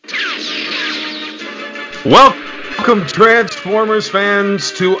Welcome, Transformers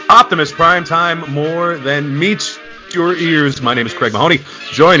fans, to Optimus Primetime, more than meets your ears. My name is Craig Mahoney.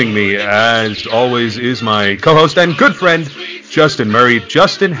 Joining me, as always, is my co-host and good friend, Justin Murray.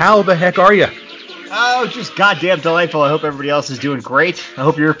 Justin, how the heck are you? Oh, just goddamn delightful. I hope everybody else is doing great. I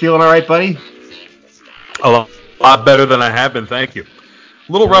hope you're feeling all right, buddy. A lot better than I have been, thank you.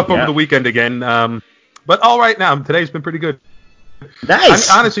 A little rough over the weekend again, but all right now. Today's been pretty good. Nice.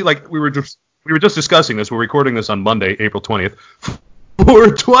 I mean, honestly, like we were just discussing this. We're recording this on Monday, April 20th.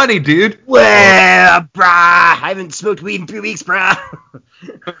 420, dude. Well, brah, I haven't smoked weed in 3 weeks, brah.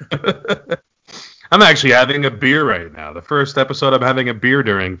 I'm actually having a beer right now. The first episode I'm having a beer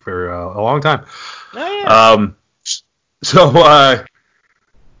during for a long time. Oh, yeah.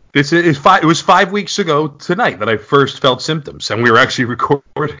 It was 5 weeks ago tonight that I first felt symptoms, and we were actually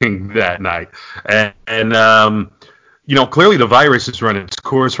recording that night. And clearly the virus is running its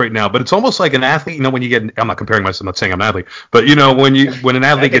course right now, but it's almost like an athlete. When you get, I'm not comparing myself, I'm not saying I'm an athlete, but when an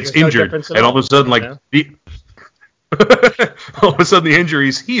athlete gets injured, and all of a sudden, all of a sudden the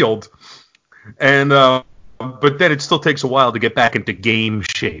injury's healed, and but then it still takes a while to get back into game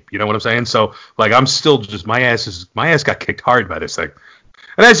shape. You know what I'm saying? So like I'm still just my ass got kicked hard by this thing.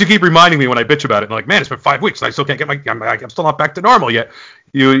 And as you keep reminding me when I bitch about it, I'm like, man, it's been 5 weeks and I still can't I'm still not back to normal yet.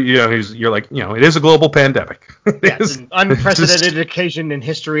 You're like, it is a global pandemic. Yeah, it's an unprecedented occasion in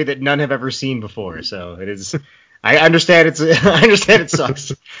history that none have ever seen before. So it is. I understand it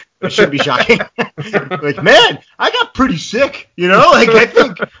sucks. It should be shocking. Like, man, I got pretty sick. I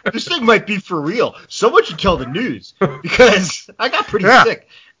think this thing might be for real. Someone should tell the news because I got pretty sick.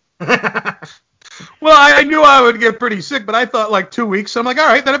 Well, I knew I would get pretty sick, but I thought like 2 weeks. So I'm like, all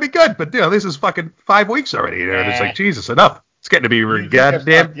right, that'd be good. But this is fucking 5 weeks already. It's like, Jesus, enough. It's getting to be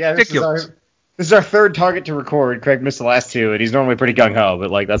goddamn ridiculous. This is our third target to record. Craig missed the last two, and he's normally pretty gung-ho, but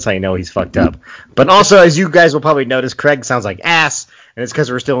that's how you know he's fucked up. But also, as you guys will probably notice, Craig sounds like ass, and it's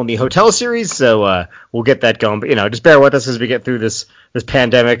because we're still in the hotel series, so we'll get that going. But, just bear with us as we get through this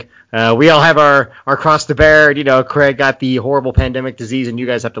pandemic. We all have our cross to bear. Craig got the horrible pandemic disease, and you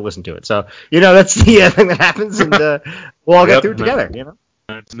guys have to listen to it. So, that's the thing that happens, and we'll all get through it together,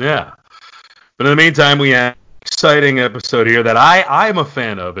 Yeah. But in the meantime, we have exciting episode here that I am a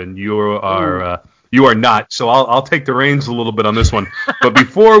fan of, and you are not. So I'll take the reins a little bit on this one. But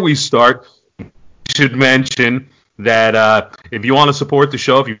before we start, we should mention that if you want to support the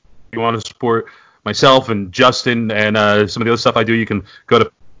show, if you want to support myself and Justin and some of the other stuff I do, you can go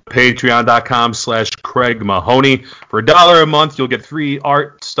to patreon.com/Craig Mahoney. For $1 a month, you'll get free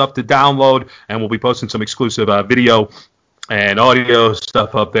art stuff to download, and we'll be posting some exclusive video and audio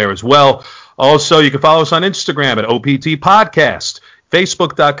stuff up there as well. Also, you can follow us on Instagram at OPT Podcast,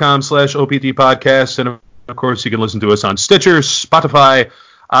 Facebook.com/OPT Podcast, and of course, you can listen to us on Stitcher, Spotify,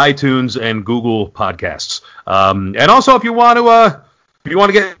 iTunes, and Google Podcasts. And also, if you want to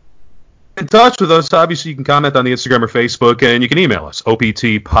get in touch with us, obviously you can comment on the Instagram or Facebook, and you can email us,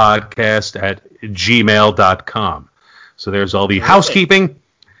 optpodcast@gmail.com. So there's all the housekeeping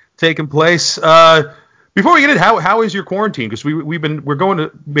taking place. Before we get in, how is your quarantine? Because we're going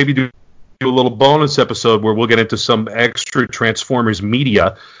to maybe do a little bonus episode where we'll get into some extra Transformers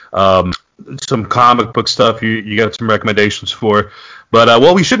media, some comic book stuff you got some recommendations for. But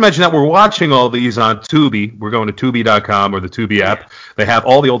we should mention that we're watching all these on Tubi. We're going to Tubi.com or the Tubi app. They have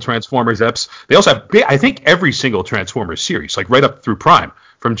all the old Transformers eps. They also have, I think, every single Transformers series, like right up through Prime.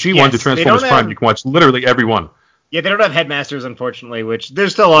 From G1 to Transformers Prime, you can watch literally every one. Yeah, they don't have Headmasters, unfortunately, which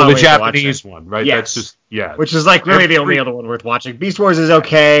there's still a lot of ways to watch. The Japanese one, right? Yes. That's just, which is like really the only other one worth watching. Beast Wars is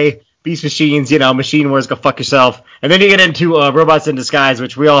okay. Beast Machines, Machine Wars, go fuck yourself. And then you get into Robots in Disguise,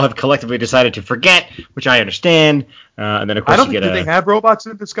 which we all have collectively decided to forget, which I understand. And then, of course, do they have Robots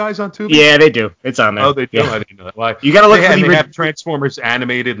in Disguise on Tubi? Yeah, they do. It's on there. Oh, they do? Yeah. I didn't know that. Why? You got to look for They have Transformers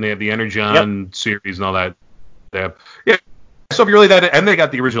animated, and they have the Energon series and all that. Yeah. So if you're really that, and they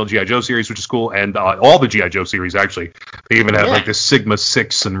got the original G.I. Joe series, which is cool, and all the G.I. Joe series, actually. They even have like the Sigma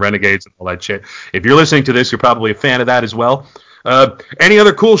 6 and Renegades and all that shit. If you're listening to this, you're probably a fan of that as well. Any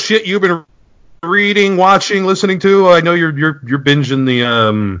other cool shit you've been reading, watching, listening to? I know you're binging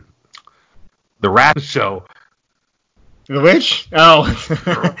the rap show. The which? Oh,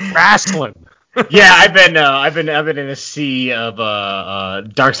 wrestling. Yeah, I've been in a sea of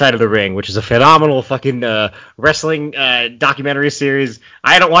Dark Side of the Ring, which is a phenomenal fucking wrestling documentary series.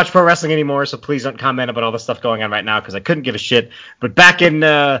 I don't watch pro wrestling anymore, so please don't comment about all the stuff going on right now because I couldn't give a shit. But back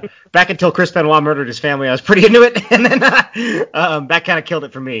until Chris Benoit murdered his family, I was pretty into it, and then that kind of killed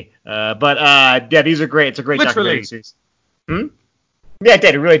it for me. But these are great. It's a great documentary series. Yeah, it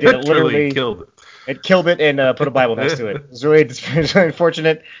did. It really did. Literally killed it. It killed it and put a Bible next to it. It was really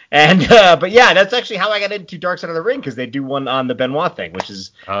unfortunate. And but yeah, that's actually how I got into Dark Side of the Ring, because they do one on the Benoit thing, which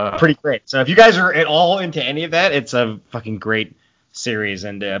is pretty great. So if you guys are at all into any of that, it's a fucking great series.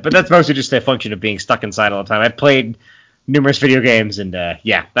 And but that's mostly just a function of being stuck inside all the time. I've played numerous video games, and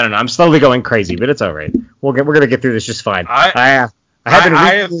yeah, I don't know. I'm slowly going crazy, but it's all right. We're gonna get through this just fine. I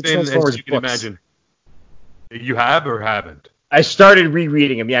have been, as you can imagine. You have or haven't? I started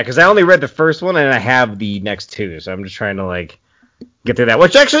rereading them, yeah, because I only read the first one, and I have the next two, so I'm just trying to, like, get through that.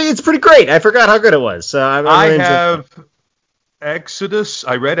 Which, actually, it's pretty great. I forgot how good it was. So I have Exodus.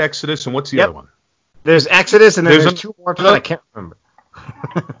 I read Exodus, and what's the other one? There's Exodus, and then there's two more after that. I can't remember.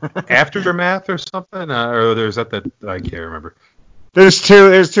 Aftermath or something? Or there's that I can't remember. There's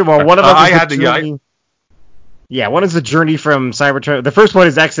two more. One of them one is the journey from Cybertron. The first one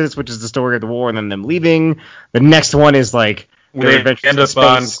is Exodus, which is the story of the war and then them leaving. The next one is, like, they end up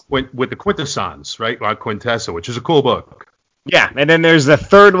with the Quintessons, right? On Quintessa, which is a cool book. Yeah, and then there's the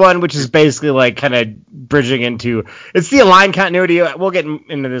third one, which is basically, like, kind of bridging into... It's the aligned continuity. We'll get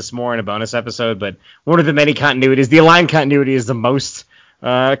into this more in a bonus episode, but one of the many continuities. The aligned continuity is the most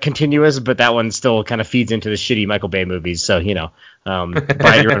continuous, but that one still kind of feeds into the shitty Michael Bay movies, so, you know,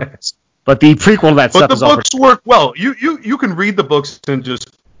 by your... But the prequel to that stuff is all... But the books work well. You can read the books and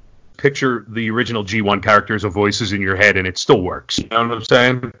just picture the original G1 characters and voices in your head, and it still works. You know what I'm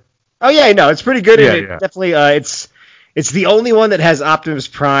saying? Oh, yeah, no, it's pretty good. Yeah, and it definitely... It's the only one that has Optimus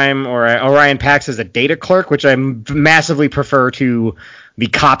Prime or Orion Pax as a data clerk, which I massively prefer to the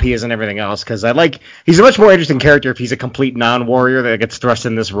cop he is and everything else, because he's a much more interesting character if he's a complete non-warrior that gets thrust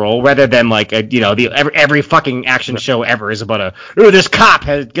in this role, rather than like every fucking action show ever is about this cop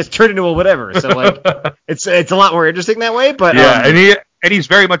gets turned into a whatever. So like it's a lot more interesting that way. But and he's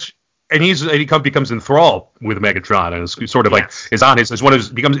very much. And he becomes enthralled with Megatron, and it's sort of like is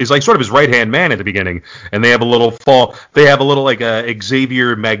like sort of his right hand man at the beginning. And they have a little like a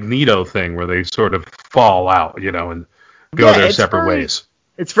Xavier Magneto thing where they sort of fall out, you know, and go their separate ways.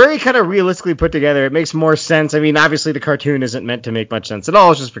 It's very kind of realistically put together. It makes more sense. I mean, obviously the cartoon isn't meant to make much sense at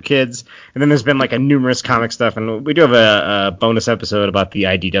all. It's just for kids. And then there's been like a numerous comic stuff, and we do have a bonus episode about the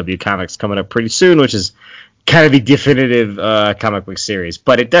IDW comics coming up pretty soon, which is kind of the definitive comic book series,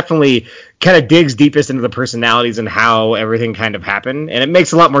 but it definitely kind of digs deepest into the personalities and how everything kind of happened, and it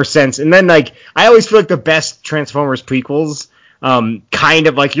makes a lot more sense. And then, like, I always feel like the best Transformers prequels, kind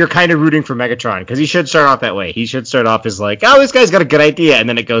of like you're kind of rooting for Megatron, because he should start off that way. He should start off as like, oh, this guy's got a good idea, and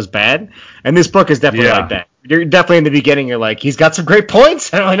then it goes bad. And this book is definitely like that. You're definitely in the beginning. You're like, he's got some great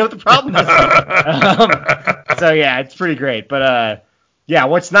points. I don't really know what the problem is. So yeah, it's pretty great, but yeah,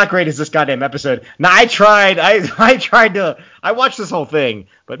 what's not great is this goddamn episode. Now, I watched this whole thing,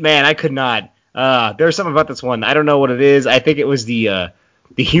 but man, I could not. There's something about this one. I don't know what it is. I think it was the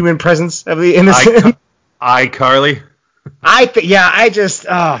human presence of the innocent. iCarly.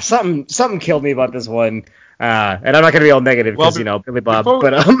 Something killed me about this one. And I'm not gonna be all negative because Billy Bob.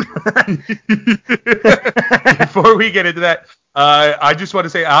 Before we get into that, I just want to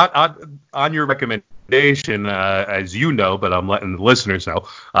say on your recommendation, as you know, but I'm letting the listeners know,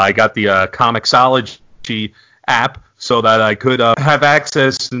 I got the Comixology app so that I could have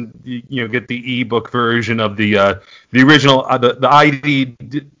access and get the ebook version of the original the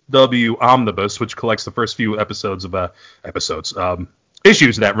IDW Omnibus, which collects the first few episodes of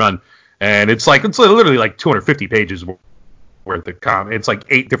issues that run, and it's literally like 250 pages worth of it's like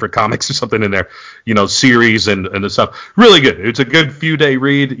 8 different comics or something in there, series and the stuff. Really good. It's a good few day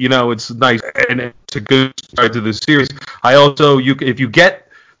read. It's nice, and it's a good start to the series. I also, if you get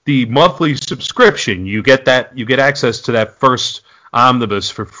the monthly subscription, you get access to that first omnibus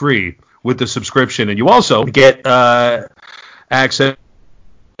for free with the subscription, and you also get free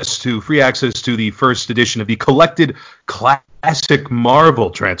access to the first edition of the collected classic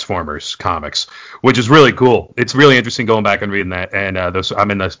Marvel Transformers comics, which is really cool. It's really interesting going back and reading that, and I'm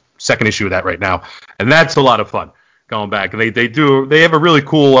in the second issue of that right now, and that's a lot of fun going back. They have a really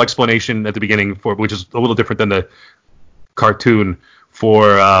cool explanation at the beginning which is a little different than the cartoon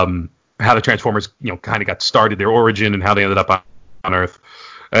for how the Transformers kind of got started, their origin, and how they ended up on Earth,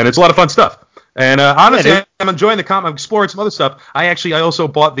 and it's a lot of fun stuff. And honestly, I'm enjoying the comic. I'm exploring some other stuff. I also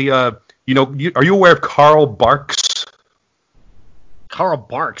bought the are you aware of Carl Barks? Karl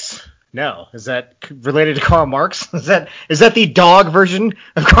Barks? No. Is that related to Karl Marx? Is that the dog version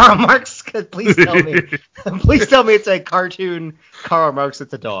of Karl Marx? Please tell me. Please tell me it's a cartoon Karl Marx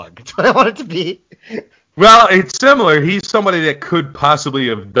that's a dog. That's what I want it to be. Well, it's similar. He's somebody that could possibly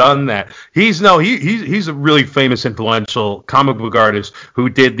have done that. He's a really famous, influential comic book artist who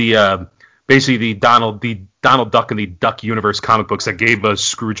did the basically the Donald Duck and the Duck Universe comic books that gave us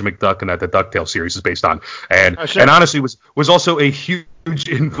Scrooge McDuck and that the DuckTales series is based on. And honestly was also a huge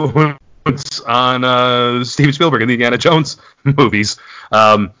influence on Steven Spielberg and the Indiana Jones movies.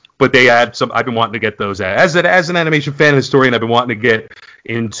 But they had some. I've been wanting to get those as an animation fan and historian. I've been wanting to get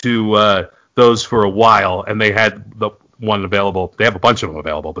into those for a while, and they had the one available. They have a bunch of them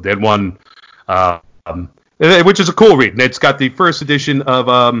available, but they had one, which is a cool read. And it's got the first edition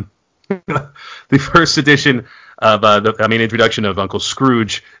of introduction of Uncle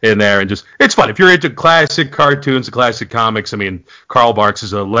Scrooge in there, and just it's fun if you're into classic cartoons and classic comics. I mean, Karl Barks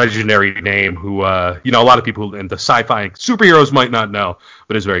is a legendary name who a lot of people into sci-fi and superheroes might not know,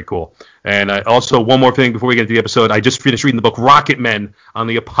 but is very cool. And also one more thing before we get into the episode, I just finished reading the book Rocket Men on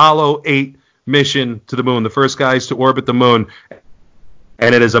the Apollo 8 mission to the moon, the first guys to orbit the moon,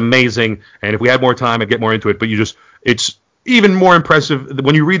 and it is amazing. And if we had more time, I'd get more into it, but it's even more impressive.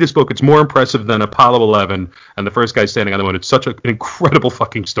 When you read this book, it's more impressive than Apollo 11 and the first guy standing on the moon. It's such an incredible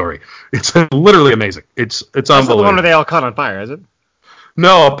fucking story. It's literally amazing. It's unbelievable. Not the one where they all caught on fire, is it?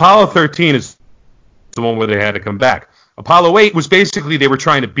 No, Apollo 13 is the one where they had to come back. Apollo 8 was basically they were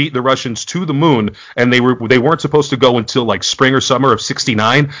trying to beat the Russians to the moon, and they weren't supposed to go until like spring or summer of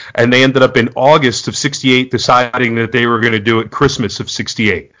 69, and they ended up in August of 68 deciding that they were going to do it Christmas of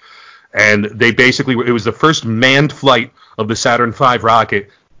 68. And they basically, it was the first manned flight of the Saturn V rocket,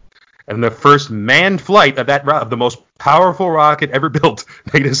 and the first manned flight of the most powerful rocket ever built.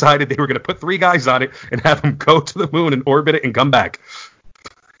 They decided they were going to put 3 guys on it and have them go to the moon and orbit it and come back.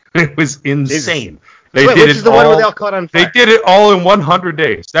 It was insane. Which is the one where they all caught on fire? They did it all in 100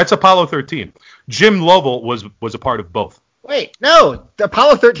 days. That's Apollo 13. Jim Lovell was a part of both. Wait, no, the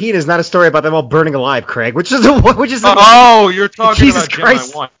Apollo 13 is not a story about them all burning alive, Craig. Which is you're talking Jesus about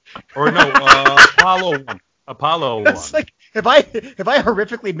Christ. Gemini 1. Or no, Apollo 1. Apollo 1. It's like, have I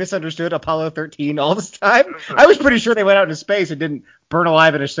horrifically misunderstood Apollo 13 all this time? I was pretty sure they went out into space and didn't burn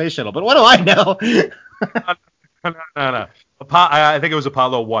alive in a space shuttle, but what do I know? No. I think it was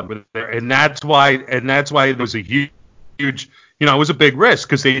Apollo 1, and that's why it was a huge, it was a big risk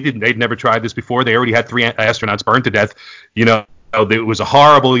because they'd never tried this before. They already had 3 astronauts burned to death. It was a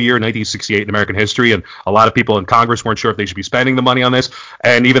horrible year, 1968 in American history, and a lot of people in Congress weren't sure if they should be spending the money on this.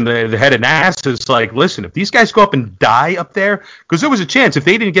 And even the head of NASA is like, listen, if these guys go up and die up there, because there was a chance if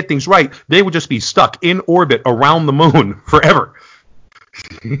they didn't get things right, they would just be stuck in orbit around the moon forever.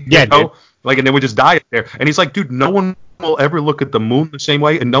 Yeah, and they would just die up there. And he's like, dude, no one will ever look at the moon the same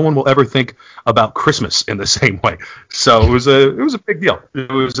way, and no one will ever think about Christmas in the same way. So it was a big deal.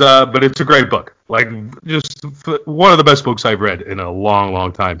 It was, but it's a great book. Like, just one of the best books I've read in a long,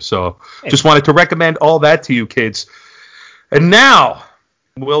 long time. So just wanted to recommend all that to you kids. And now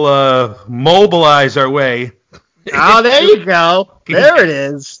we'll mobilize our way. Oh, there you go. There it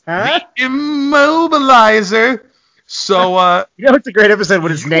is. Huh? The Immobilizer. So, it's a great episode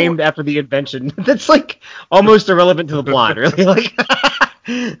when it's named after the invention. That's like almost irrelevant to the plot, really. Like,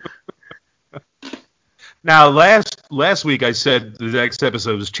 now, last week I said the next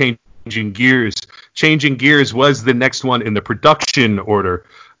episode was Changing Gears. Changing Gears was the next one in the production order,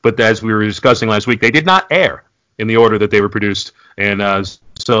 but as we were discussing last week, they did not air in the order that they were produced. And this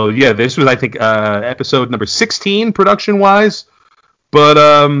was, I think, episode number 16 production-wise. But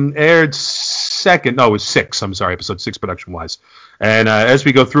aired second. No, it was 6. I'm sorry, episode 6 production-wise. And as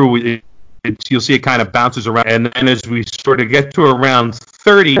we go through, you'll see it kind of bounces around. And then as we sort of get to around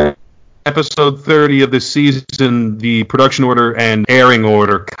 30, episode 30 of the season, the production order and airing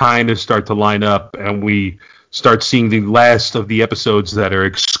order kind of start to line up, and we start seeing the last of the episodes that are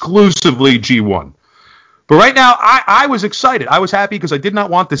exclusively G1. But right now, I was excited. I was happy because I did not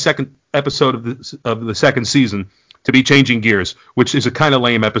want the second episode of the second season to be Changing Gears, which is a kind of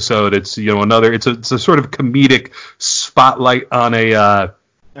lame episode. It's it's a sort of comedic spotlight on a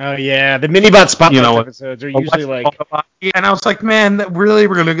oh yeah, the Minibot spotlight episodes are usually like, and I was like, man,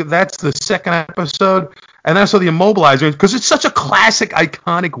 that's the second episode. And then I saw the Immobilizer because it's such a classic,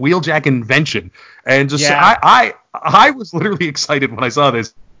 iconic Wheeljack invention, and just I was literally excited when I saw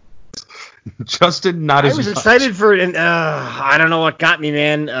this. Justin, not as much. I was excited for it, and I don't know what got me,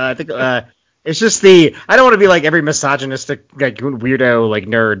 man. I think it's just I don't want to be like every misogynistic like weirdo like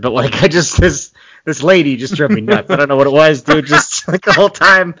nerd, but like this lady just drove me nuts. I don't know what it was, dude. Just like the whole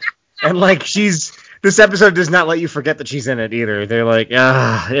time, and like this episode does not let you forget that she's in it either. They're like,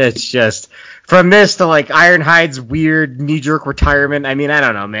 it's just from this to like Ironhide's weird knee-jerk retirement. I mean, I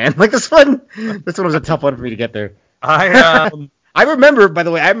don't know, man. Like this one was a tough one for me to get there. I remember, by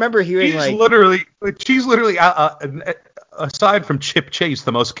the way, hearing she's literally aside from Chip Chase,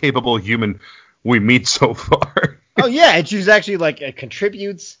 the most capable human we meet so far. Oh yeah, and she's actually like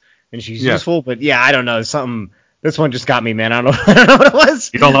contributes and she's useful. But yeah, I don't know. Something. This one just got me, man. I don't know. I don't know what it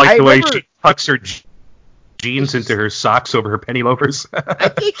was. You don't like the way she tucks her jeans into her socks over her penny loafers?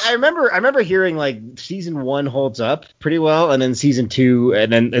 I remember hearing like season 1 holds up pretty well, and then season 2,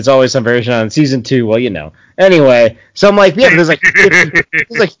 and then it's always some version on season 2. Well, Anyway, so I'm like, yeah, there's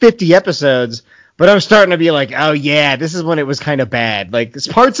like 50 episodes, but I'm starting to be like, oh yeah, this is when it was kind of bad. Like, it's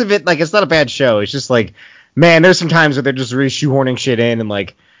parts of it, like it's not a bad show. It's just like, man, there's some times where they're just really shoehorning shit in, and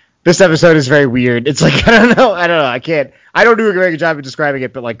like, this episode is very weird. It's like, I don't know. I don't do a very good job of describing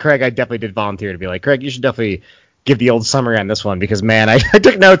it, but like Craig, I definitely did volunteer to be like, Craig, you should definitely give the old summary on this one, because man, I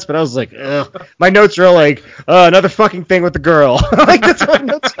took notes, but I was like, ugh. My notes are all like, another fucking thing with the girl. Like, that's what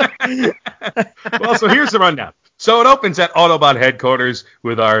my notes are. Well, so here's the rundown. So it opens at Autobot headquarters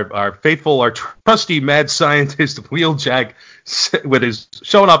with our trusty mad scientist Wheeljack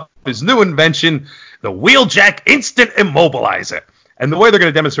showing up his new invention, the Wheeljack Instant Immobilizer. And the way they're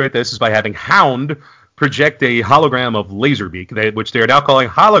going to demonstrate this is by having Hound project a hologram of Laserbeak, which they're now calling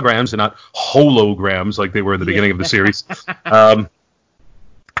holograms and not holograms like they were in the beginning of the series.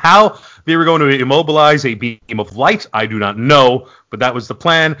 How they were going to immobilize a beam of light, I do not know, but that was the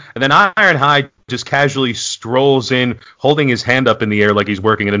plan. And then Ironhide just casually strolls in, holding his hand up in the air like he's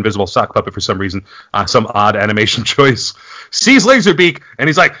working an invisible sock puppet for some reason, some odd animation choice. Sees Laserbeak, and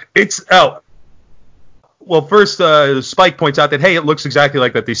he's like, well, first, Spike points out that, hey, it looks exactly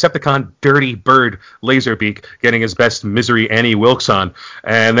like that Decepticon dirty bird Laserbeak getting his best Misery Annie Wilkes on.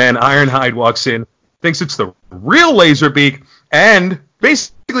 And then Ironhide walks in, thinks it's the real Laserbeak, and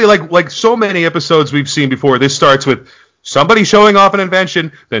basically, like so many episodes we've seen before, this starts with somebody showing off an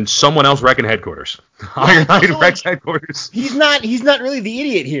invention, then someone else wrecking headquarters. Ironhide wrecks headquarters. He's not really the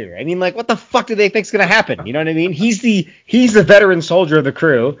idiot here. I mean, like, what the fuck do they think's gonna happen? You know what I mean? He's the veteran soldier of the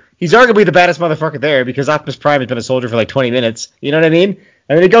crew. He's arguably the baddest motherfucker there, because Optimus Prime has been a soldier for like 20 minutes. You know what I mean?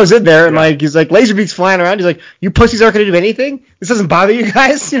 And then he goes in there and like he's like, Laserbeak's flying around. He's like, you pussies aren't gonna do anything? This doesn't bother you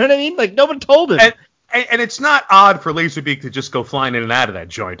guys? You know what I mean? Like, nobody told him. And it's not odd for Laserbeak to just go flying in and out of that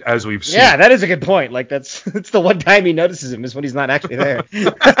joint, as we've seen. Yeah, that is a good point. Like, it's the one time he notices him is when he's not actually there.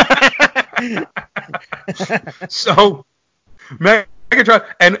 So, Megatron,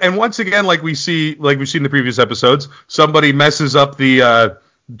 and once again, like we've seen in the previous episodes, somebody messes up the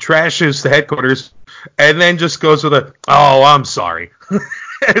trashes the headquarters, and then just goes with oh, I'm sorry.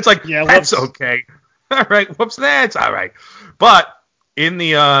 It's like, yeah, that's okay. All right, whoops, that's all right. But in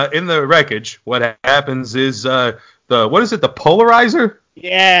the wreckage, what happens is the polarizer?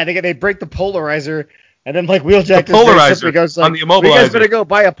 Yeah, they break the polarizer, and then like Wheeljack just goes like, on the immobilizer. You guys better go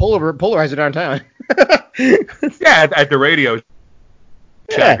buy a polarizer downtown. Yeah, at the Radio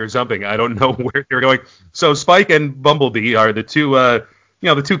Shack or something. I don't know where they're going. So Spike and Bumblebee are the two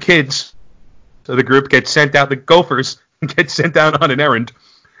kids of the group, get sent out. The Gophers get sent down on an errand.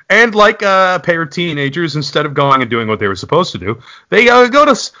 And like a pair of teenagers, instead of going and doing what they were supposed to do, they go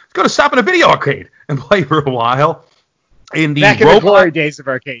to stop in a video arcade and play for a while. Back in the glory days of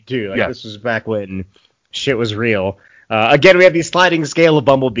arcade too. Like, this was back when shit was real. Again, we have the sliding scale of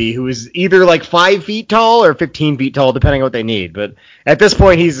Bumblebee, who is either like 5 feet tall or 15 feet tall, depending on what they need. But at this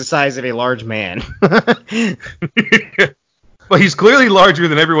point, he's the size of a large man. Well, he's clearly larger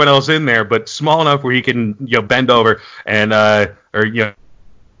than everyone else in there, but small enough where he can bend over and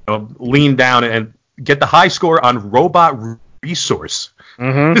lean down and get the high score on Robot Resource.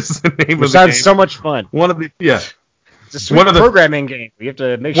 Mm-hmm. This is the name Which of the sounds game. so much fun. It's a sweet programming game. You have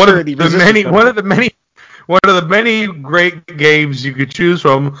to make one sure of the many great games you could choose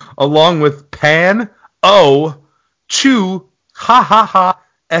from, along with Pan, Chew, Ha Ha Ha,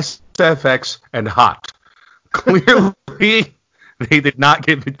 SFX, and Hot. Clearly, they did not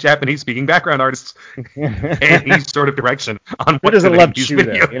give the Japanese-speaking background artists any sort of direction on what to name these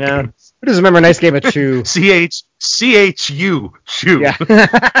video games. Who doesn't remember a nice game of Chew? CHU, Chew. Yeah.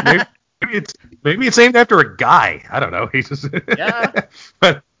 maybe it's named after a guy. I don't know. Yeah.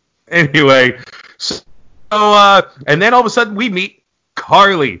 But anyway, so and then all of a sudden we meet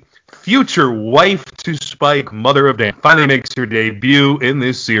Carly, future wife to Spike, mother of Dan, finally makes her debut in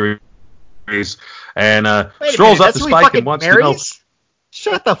this series. And strolls up to Spike and wants to know.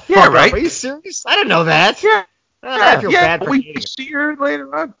 Shut the fuck up. Are you serious? I didn't know that. Yeah. I feel bad for we see her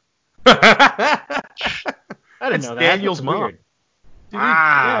later on. I didn't know that. Daniel's mom. Weird.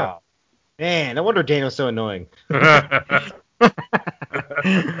 Wow. Yeah. Man, no wonder Daniel's so annoying.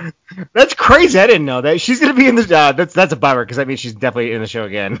 That's crazy. I didn't know that. She's going to be in the... that's a bummer, because that means she's definitely in the show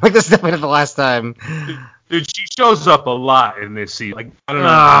again. Like, this is definitely not the last time. Dude, she shows up a lot in this season. Like, I don't know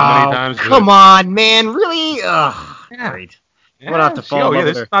how many times. Come on, man. Really? Ugh. Yeah. Great. I'm going to have to fall in love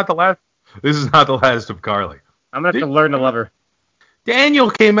with her. This is not the last of Carly. I'm going to have to learn to love her. Daniel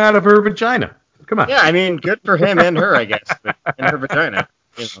came out of her vagina. Come on. Yeah, I mean, good for him and her, I guess, but, and her vagina.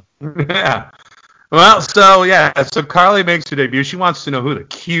 You know. Yeah. Well, so Carly makes her debut. She wants to know who the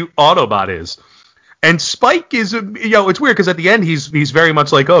cute Autobot is. And Spike is, it's weird because at the end he's very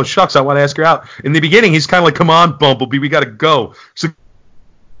much like, oh, shucks, I want to ask her out. In the beginning, he's kind of like, come on, Bumblebee, we got to go. So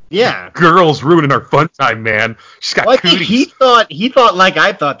Yeah. Girl's ruining our fun time, man. She's got cooties. I think he thought like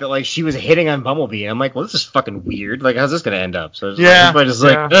I thought that like she was hitting on Bumblebee. And I'm like, well, this is fucking weird. Like, how's this gonna end up? So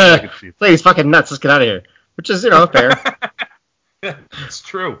he's fucking nuts. Let's get out of here. Which is, fair. That's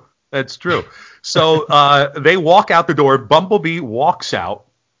true. That's true. So they walk out the door. Bumblebee walks out,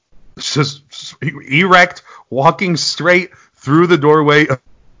 just erect, walking straight through the doorway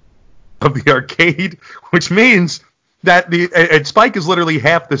of the arcade, which means that and Spike is literally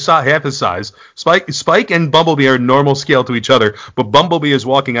half his size. Spike and Bumblebee are normal scale to each other, but Bumblebee is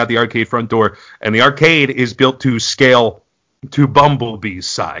walking out the arcade front door, and the arcade is built to scale to Bumblebee's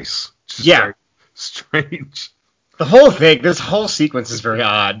size. Yeah. Very strange. The whole thing, this whole sequence is very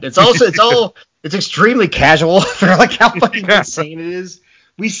odd. It's also it's extremely casual for like how fucking insane it is.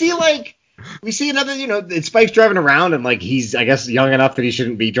 We see another, it's Spike's driving around and like he's, I guess, young enough that he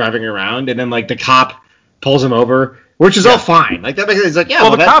shouldn't be driving around, and then like the cop pulls him over, which is all fine. Like that makes it's like, yeah.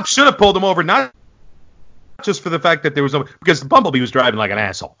 Well, the cop should have pulled him over, not just for the fact that there was because the Bumblebee was driving like an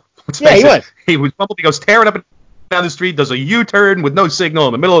asshole. Yeah, he was. Bumblebee goes tearing up and down the street, does a U-turn with no signal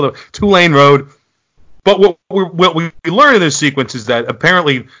in the middle of the 2-lane road. But what we learn in this sequence is that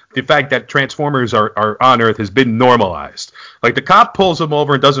apparently the fact that Transformers are on Earth has been normalized. Like the cop pulls him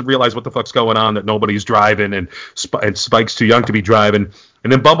over and doesn't realize what the fuck's going on, that nobody's driving, and Spike's too young to be driving.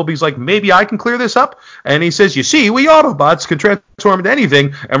 And then Bumblebee's like, maybe I can clear this up. And he says, you see, we Autobots can transform into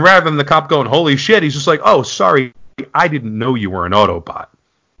anything. And rather than the cop going, holy shit, he's just like, oh, sorry, I didn't know you were an Autobot.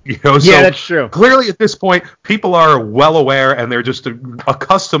 So that's true. Clearly, at this point, people are well aware, and they're just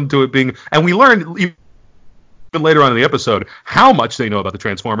accustomed to it being. And we learned even later on in the episode how much they know about the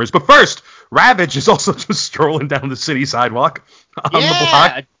Transformers. But first, Ravage is also just strolling down the city sidewalk on the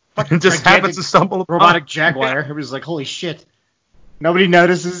block, and just happens to stumble upon robotic Jaguar. It was like, holy shit. Nobody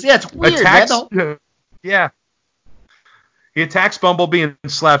notices. Yeah, it's weird. Yeah. He attacks Bumblebee and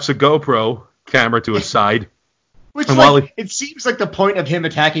slaps a GoPro camera to his side. Which, like, it seems like the point of him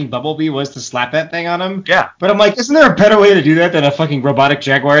attacking Bumblebee was to slap that thing on him. Yeah. But I'm like, isn't there a better way to do that than a fucking robotic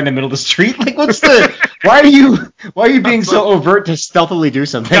Jaguar in the middle of the street? Like, what's the... why are you being so overt to stealthily do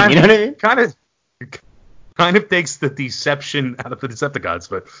something? You know what I mean? Kind of takes the deception out of the Decepticons,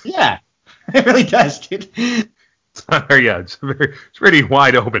 but... Yeah. It really does, dude. It's pretty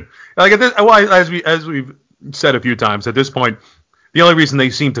wide open. Like, as we've said a few times, at this point, the only reason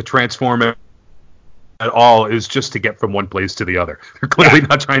they seem to transform it at all is just to get from one place to the other. They're clearly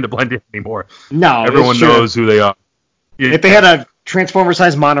not trying to blend in anymore. No, everyone knows who they are. If they had a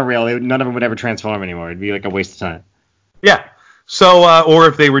Transformer-sized monorail, none of them would ever transform anymore. It'd be like a waste of time. Yeah. So, or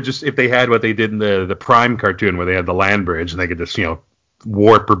if they had what they did in the Prime cartoon, where they had the land bridge and they could just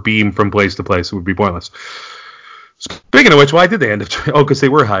warp or beam from place to place, it would be pointless. Speaking of which, why did they end up? Because they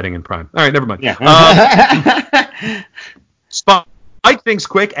were hiding in Prime. All right, never mind. Yeah. Spike thinks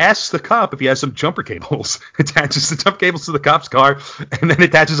quick, asks the cop if he has some jumper cables, attaches the jump cables to the cop's car, and then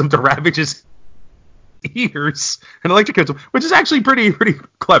attaches them to Ravage's ears and electrocutes him, which is actually pretty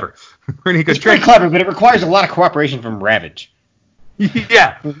clever. Pretty good. It's pretty clever, but it requires a lot of cooperation from Ravage.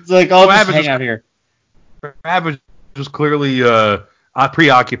 Yeah. It's like, I'll just hang out here. Ravage was clearly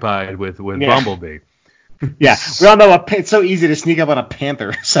preoccupied with Bumblebee. Yeah, we all know it's so easy to sneak up on a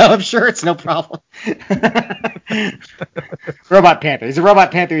panther, so I'm sure it's no problem. Robot panther. He's a robot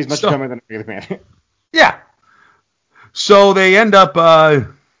panther. He's much dumber than a regular panther. Yeah. So they end up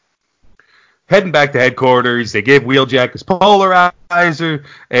heading back to headquarters. They give Wheeljack his polarizer,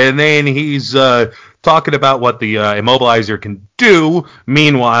 and then he's talking about what the Immobilizer can do.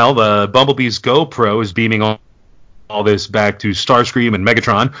 Meanwhile, the Bumblebee's GoPro is beaming all this back to Starscream and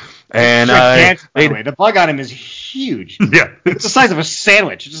Megatron. And by the way, the bug on him is huge. Yeah, it's the size of a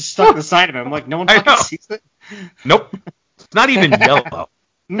sandwich. It's just stuck to the side of him. I'm like, no one fucking sees it. Nope, it's not even yellow.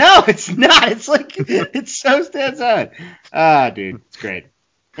 No, it's not. It's like it so stands out. Dude, it's great.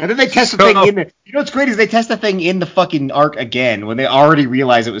 And then they test the thing in the. You know what's great is they test the thing in the fucking Ark again when they already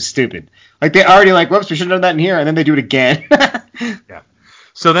realize it was stupid. Like they already whoops, we should have done that in here, and then they do it again. Yeah.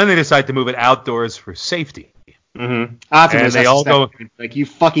 So then they decide to move it outdoors for safety. Mm-hmm. And they all go like, you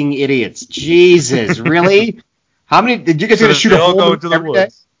fucking idiots. Jesus, really? How many did you guys to shoot a hole into the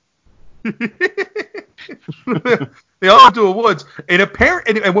woods? They all go to the woods.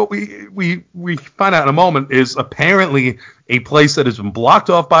 And what we find out in a moment is apparently a place that has been blocked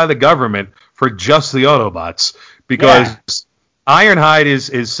off by the government for just the Autobots because Ironhide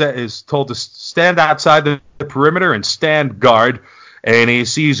is told to stand outside the perimeter and stand guard, and he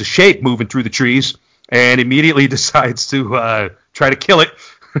sees a shape moving through the trees, and immediately decides to try to kill it.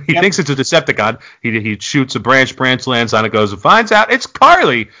 He thinks it's a Decepticon. He shoots a branch lands on it, goes and finds out it's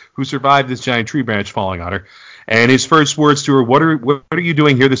Carly, who survived this giant tree branch falling on her. And his first words to her, what are you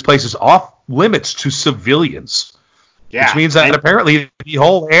doing here? This place is off limits to civilians. Yeah, which means that apparently the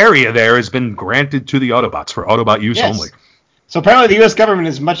whole area there has been granted to the Autobots for Autobot use only. So apparently the U.S. government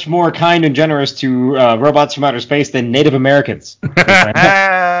is much more kind and generous to robots from outer space than Native Americans.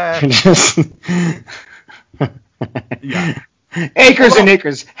 Yeah. Acres and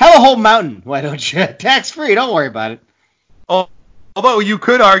acres. Have a whole mountain. Why don't you? Tax-free. Don't worry about it. Although you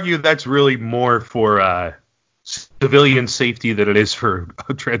could argue that's really more for civilian safety than it is for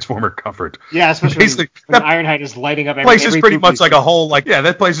Transformer comfort. Yeah, especially when Ironhide is lighting up every place is pretty much like a whole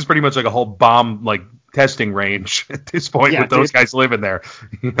that place is pretty much like a whole bomb testing range at this point with those guys living there.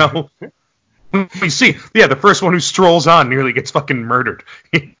 You know? We see, the first one who strolls on nearly gets fucking murdered.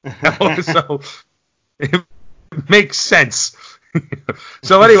 You know? So it makes sense.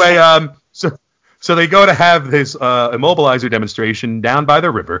 So anyway, so they go to have this Immobilizer demonstration down by the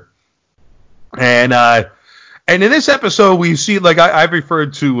river, and in this episode we see, like I've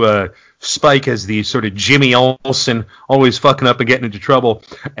referred to Spike as the sort of Jimmy Olsen, always fucking up and getting into trouble,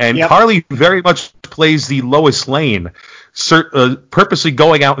 and Carly very much plays the Lois Lane, purposely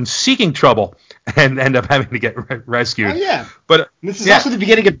going out and seeking trouble and end up having to get rescued. Oh yeah, but this is also the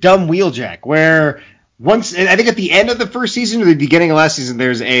beginning of Dumb Wheeljack, where once, I think at the end of the first season or the beginning of last season,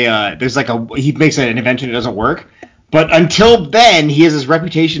 he makes an invention that doesn't work. But until then, he has this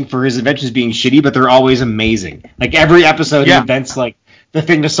reputation for his inventions being shitty, but they're always amazing. Like every episode, he invents like the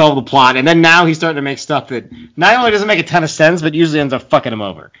thing to solve the plot, and then now he's starting to make stuff that not only doesn't make a ton of sense, but usually ends up fucking him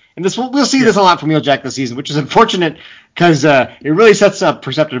over. And we'll see this a lot from Wheeljack this season, which is unfortunate because it really sets up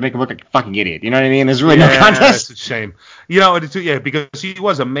Perceptor to make him look like a fucking idiot. You know what I mean? There's really no contest. It's a shame. You know, because he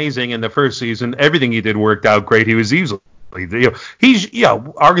was amazing in the first season. Everything he did worked out great. He was easily, he's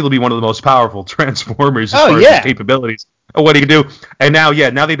arguably one of the most powerful Transformers as far as his capabilities of what he can do. And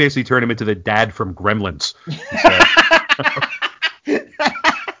now they basically turn him into the dad from Gremlins.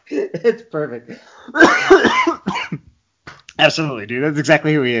 It's perfect. Absolutely, dude. That's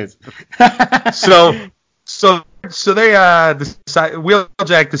exactly who he is. So they decide.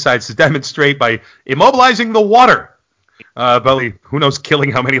 Wheeljack decides to demonstrate by immobilizing the water. Probably, who knows, killing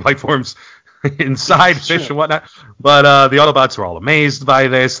how many life forms inside fish and whatnot. But the Autobots are all amazed by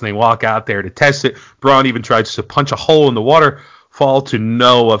this, and they walk out there to test it. Brawn even tries to punch a hole in the waterfall to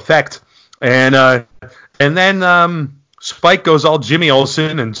no effect. And then Spike goes all Jimmy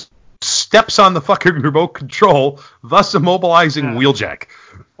Olsen and steps on the fucking remote control, thus immobilizing Wheeljack.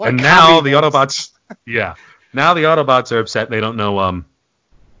 And now the Autobots, now the Autobots are upset. They don't know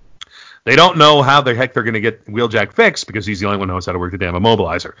how the heck they're going to get Wheeljack fixed because he's the only one who knows how to work the damn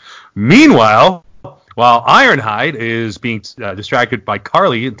immobilizer. Meanwhile, while Ironhide is being distracted by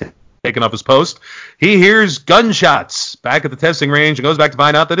Carly and taken off his post, he hears gunshots back at the testing range and goes back to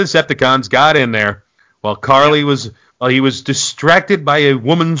find out the Decepticons got in there while Carly was distracted by a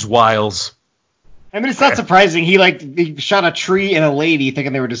woman's wiles. I mean, it's not surprising. He shot a tree and a lady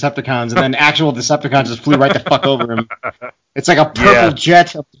thinking they were Decepticons, and then actual Decepticons just flew right the fuck over him. It's like a purple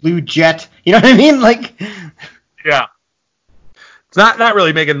jet, a blue jet. You know what I mean? Like, yeah, it's not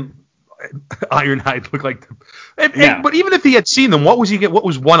really making Ironhide look like. But even if he had seen them, what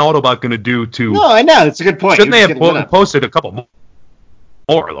was one Autobot going to do to? No, I know. It's a good point. Shouldn't they have posted a couple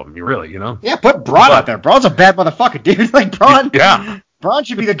more of them? Really, Yeah, put Brawn out there. Brawn's a bad motherfucker, dude. Like Brawn. Yeah. Brawn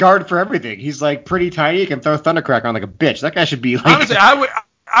should be the guard for everything. He's like pretty tiny. He can throw Thundercracker on like a bitch. That guy should be like. Honestly,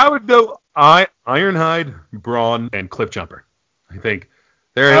 I would go Ironhide, Brawn, and Cliffjumper. I think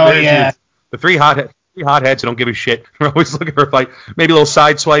the three hotheads who don't give a shit. They're always looking for a fight. Maybe a little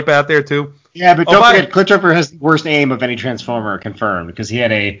side swipe out there too. Yeah, but don't forget, Cliffjumper has the worst aim of any Transformer confirmed because he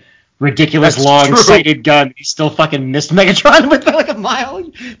had a ridiculous long-sighted gun. He still fucking missed Megatron with like a mile.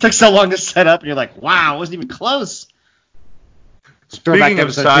 It took so long to set up, and you're like, wow, it wasn't even close. Speaking of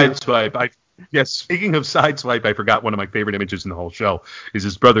Sideswipe, I forgot one of my favorite images in the whole show is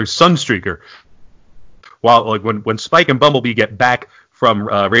his brother Sunstreaker. While when Spike and Bumblebee get back from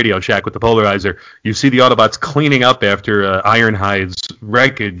Radio Shack with the polarizer, you see the Autobots cleaning up after Ironhide's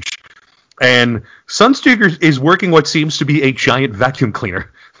wreckage, and Sunstreaker is working what seems to be a giant vacuum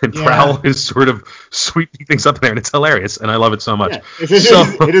cleaner, and Prowl is sort of sweeping things up there, and it's hilarious, and I love it so much. Yeah,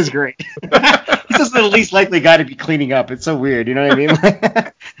 it is great. He's just the least likely guy to be cleaning up. It's so weird, you know what I mean?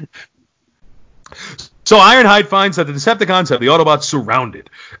 So Ironhide finds that the Decepticons have the Autobots surrounded,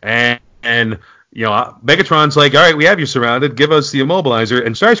 and Megatron's like, all right, we have you surrounded. Give us the immobilizer.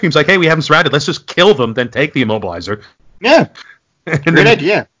 And Starscream's like, hey, we have them surrounded. Let's just kill them, then take the immobilizer. Yeah. Great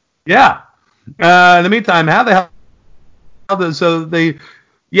idea. Yeah. In the meantime, how the hell? So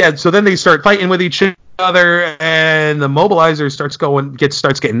then they start fighting with each other, and the immobilizer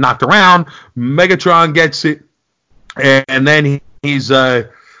starts getting knocked around. Megatron gets it, and then he's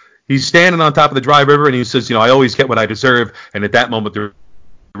standing on top of the dry river, and he says, I always get what I deserve. And at that moment, the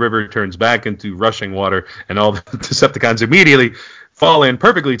river turns back into rushing water, and all the Decepticons immediately fall in.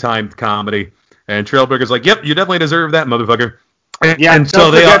 Perfectly timed comedy. And Trailbreaker's like, yep, you definitely deserve that, motherfucker. And so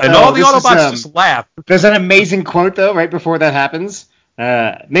all the Autobots just laugh. There's an amazing quote, though, right before that happens.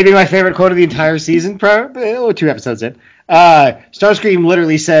 Maybe my favorite quote of the entire season, probably 2 episodes in. Starscream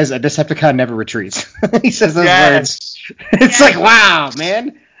literally says, a Decepticon never retreats. He says those words. It's like, wow,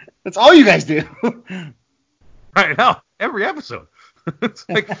 man. That's all you guys do. Right, hell, every episode. It's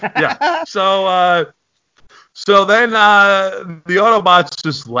like, yeah. So then the Autobots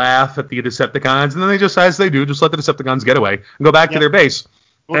just laugh at the Decepticons, and then they just, as they do, just let the Decepticons get away and go back to their base.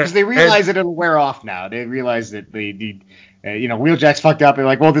 Well, because they realize that it'll wear off now. They realize that Wheeljack's fucked up. They're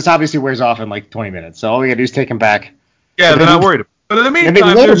like, well, this obviously wears off in like 20 minutes, so all we gotta do is take him back. Yeah, they're not worried. But in the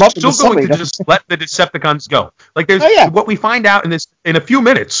meantime, they're still going to just let the Decepticons go. Like, what we find out in a few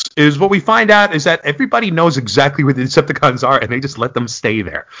minutes is that everybody knows exactly where the Decepticons are, and they just let them stay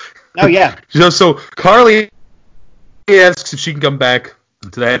there. Oh, yeah. So Carly asks if she can come back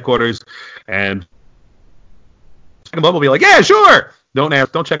to the headquarters, and Bumble will be like, yeah, sure. Don't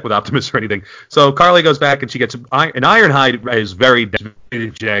check with Optimus or anything. So Carly goes back, and she gets an Ironhide is very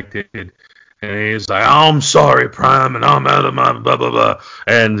dejected. And he's like, oh, I'm sorry, Prime, and I'm out of my blah, blah, blah.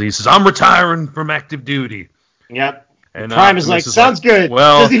 And he says, I'm retiring from active duty. Yep. And Prime is like, sounds good.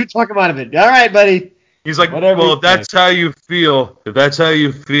 Well, doesn't even talk about it. All right, buddy. He's like, well, if that's how you feel,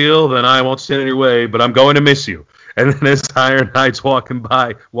 then I won't stand in your way, but I'm going to miss you. And then as Ironhide's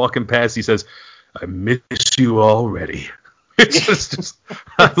walking past, he says, I miss you already. It's just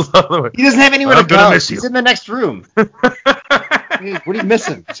I love the way. He doesn't have anywhere to go. He's in the next room. What are you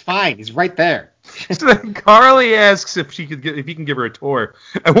missing? It's fine. He's right there. So then Carly asks if he can give her a tour,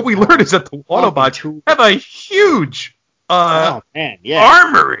 and what we learn is that the Autobots have a huge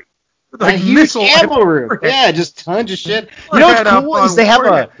armory, like a huge ammo room. Yeah, just tons of shit. You know what's cool is they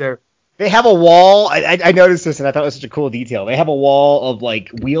have a wall. I noticed this, and I thought it was such a cool detail. They have a wall of like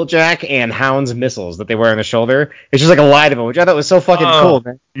Wheeljack and Hound's missiles that they wear on the shoulder. It's just like a line of them, which I thought was so fucking cool,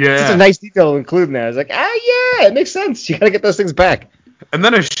 man. Yeah, it's just a nice detail to include in there. I was like, yeah, it makes sense. You gotta get those things back. And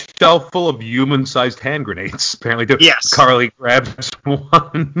then a shelf full of human-sized hand grenades. Apparently, too. Yes. Carly grabs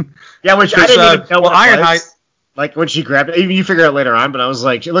one. Yeah, which I didn't even know what Ironhide. Like when she grabbed it, even you figure out later on, but I was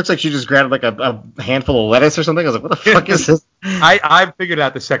like, it looks like she just grabbed like a handful of lettuce or something. I was like, what the fuck is this? I figured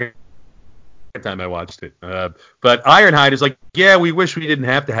out the second time I watched it. But Ironhide is like, yeah, we wish we didn't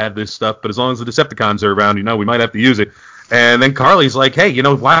have to have this stuff, but as long as the Decepticons are around, we might have to use it. And then Carly's like, hey,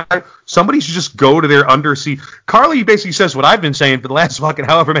 why? Somebody should just go to their undersea. Carly basically says what I've been saying for the last fucking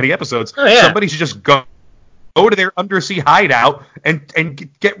however many episodes. Oh, yeah. Somebody should just go to their undersea hideout and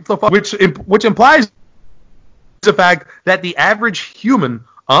get the fuck, which implies the fact that the average human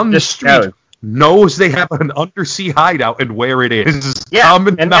on the street knows they have an undersea hideout and where it is. This is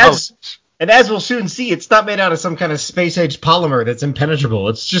common knowledge. And as we'll soon see, it's not made out of some kind of space-age polymer that's impenetrable.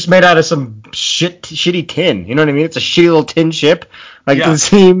 It's just made out of some shitty tin. You know what I mean? It's a shitty little tin ship. Like, it can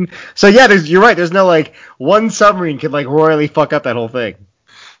seem... So, yeah, you're right. There's no, like, one submarine could, like, royally fuck up that whole thing.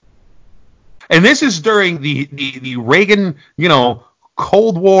 And this is during the Reagan,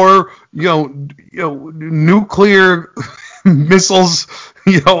 Cold War, nuclear missiles,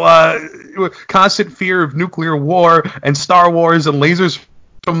 constant fear of nuclear war and Star Wars and lasers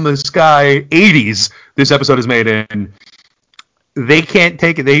from the sky 80s this episode is made in. They can't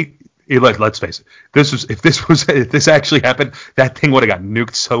take it. Let's face it. If this actually happened, that thing would have got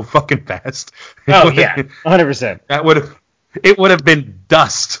nuked so fucking fast. 100%. It would have been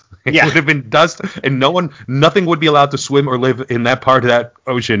dust. It would have been dust, and nothing would be allowed to swim or live in that part of that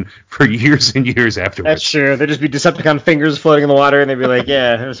ocean for years and years afterwards. That's true. There'd just be Decepticon fingers floating in the water, and they'd be like,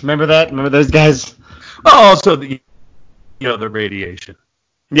 yeah, remember that? Remember those guys? Also, the radiation.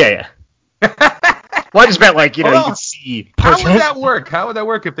 Yeah. Well, I just meant you could see. How would that work? How would that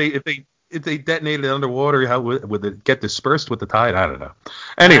work if they detonated it underwater? How would it get dispersed with the tide? I don't know.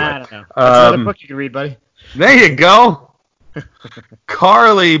 Anyway, I don't know. That's another book you can read, buddy. There you go.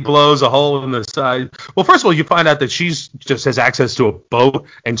 Carly blows a hole in the side. Well, first of all, you find out that she's just has access to a boat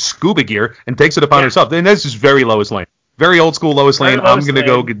and scuba gear and takes it upon herself. And this is very Lois Lane. Very old school Lois Lane. I'm going to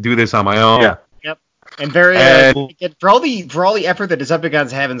go do this on my own. Yeah. Yep. And very And for all the effort that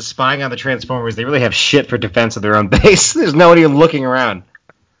Decepticons have in spying on the Transformers, they really have shit for defense of their own base. There's nobody even looking around.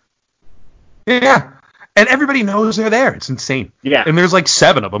 yeah, and everybody knows they're there. It's insane. Yeah. And there's like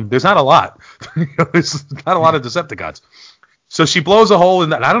 7 of them. There's not a lot. There's not a lot of Decepticons. So she blows a hole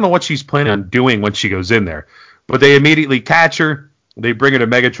in that. I don't know what she's planning on doing when she goes in there, but they immediately catch her. They bring her to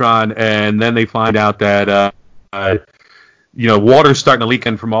Megatron, and then they find out that water's starting to leak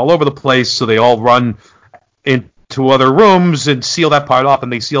in from all over the place. So they all run into other rooms and seal that part off,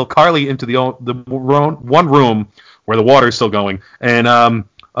 and they seal Carly into the one room where the water is still going. And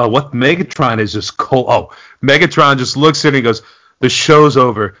what Megatron is just cold. Oh, Megatron just looks at it and goes, "The show's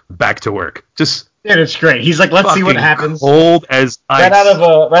over. Back to work." Just. Dude, it's great. He's like, let's see what happens. Cold as ice.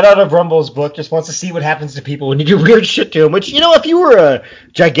 Right out of Rumble's book, just wants to see what happens to people when you do weird shit to him. Which, if you were a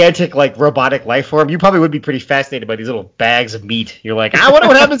gigantic, like, robotic life form, you probably would be pretty fascinated by these little bags of meat. You're like, I wonder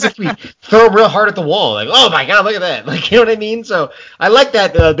what happens if we throw them real hard at the wall. Like, oh my god, look at that. Like, you know what I mean? So, I like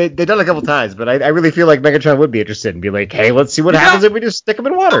that. They've done it a couple times, but I really feel like Megatron would be interested and be like, hey, let's see what happens if we just stick them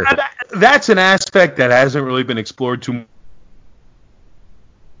in water. That's an aspect that hasn't really been explored too much.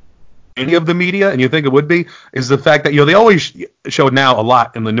 Any of the media, and you think it would be, is the fact that they always show now a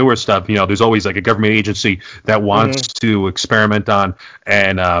lot in the newer stuff. There's always like a government agency that wants to experiment on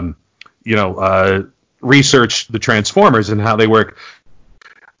and research the Transformers and how they work.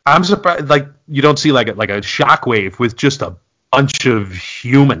 I'm surprised, like, you don't see like a shockwave with just a bunch of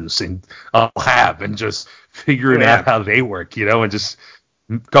humans in a lab and just figuring out how they work, and just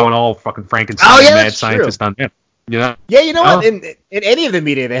going all fucking Frankenstein mad scientist on them. Yeah, you know what? In any of the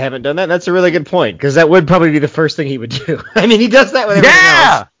media, they haven't done that. That's a really good point, because that would probably be the first thing he would do. I mean, he does that with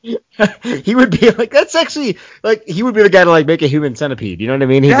everything else. He would be like, that's actually, like, he would be the guy to, like, make a human centipede. You know what I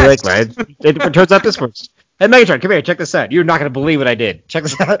mean? He'd be like, right, it turns out this works. Hey, Megatron, come here, check this out. You're not going to believe what I did. Check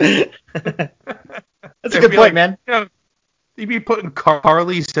this out. That's a good point, man. He'd be putting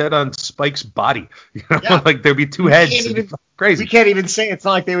Carly's head on Spike's body. Like, there'd be 2 heads. Crazy. We can't even say it's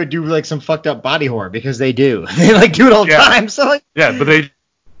not like they would do like some fucked up body horror, because they do. They like do it all the time. So like, but they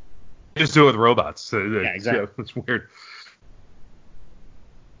just do it with robots. So, exactly. It's weird.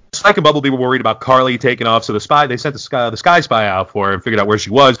 Spike and Bumblebee were worried about Carly taking off, so they sent the Sky Spy out for her and figured out where she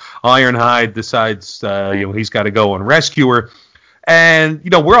was. Ironhide decides he's got to go and rescue her. And,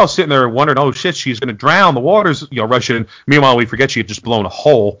 we're all sitting there wondering, oh, shit, she's going to drown. The water's, rushing. Meanwhile, we forget she had just blown a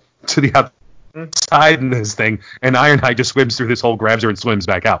hole to the outside in this thing. And Ironhide just swims through this hole, grabs her, and swims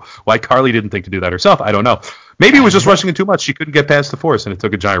back out. Why Carly didn't think to do that herself, I don't know. Maybe it was just rushing in too much. She couldn't get past the force, and it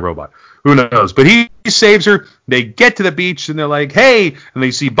took a giant robot. Who knows? But he saves her. They get to the beach, and they're like, hey. And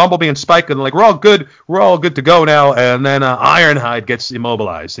they see Bumblebee and Spike, and they're like, we're all good. We're all good to go now. And then Ironhide gets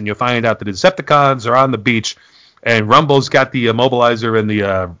immobilized. And you find out the Decepticons are on the beach. And Rumble's got the immobilizer and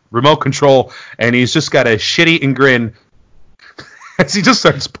the remote control, and he's just got a shit-eating grin as he just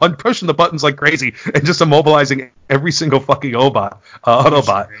starts pushing the buttons like crazy and just immobilizing every single fucking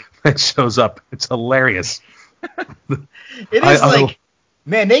Autobot that shows up. It's hilarious. It is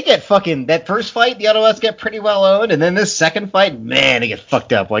man, they get fucking, that first fight, the Autobots get pretty well owned, and then this second fight, man, they get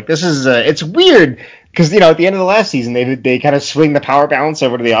fucked up. Like, this is, it's weird, because, at the end of the last season, they kind of swing the power balance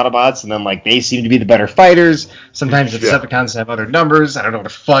over to the Autobots, and then, like, they seem to be the better fighters. Sometimes the Decepticons have other numbers. I don't know what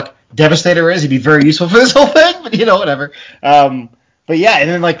the fuck Devastator is. He'd be very useful for this whole thing, but, whatever. But yeah, and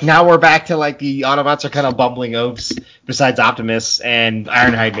then, like, now we're back to, like, the Autobots are kind of bumbling oafs, besides Optimus and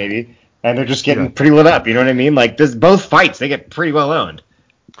Ironhide, maybe, and they're just getting pretty lit up, you know what I mean? Like, both fights, they get pretty well owned.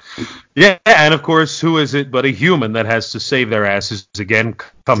 Yeah, and of course, who is it but a human that has to save their asses again,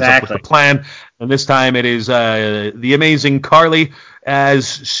 comes up with the plan, and this time it is the amazing Carly,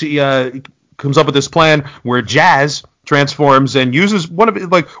 as she comes up with this plan where Jazz transforms and uses one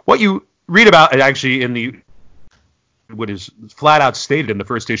of, like, what you read about actually in the, what is flat out stated in the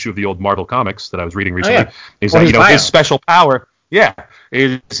first issue of the old Marvel comics that I was reading recently, is that, his special power,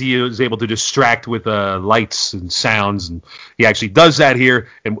 is he is able to distract with lights and sounds, and he actually does that here.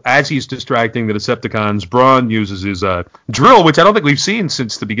 And as he's distracting the Decepticons, Brawn uses his drill, which I don't think we've seen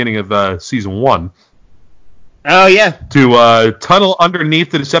since the beginning of season 1. Oh, yeah. To tunnel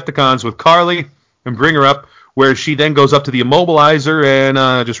underneath the Decepticons with Carly and bring her up, where she then goes up to the Immobilizer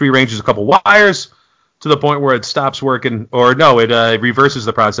and just rearranges a couple wires to the point where it stops working. Or no, it reverses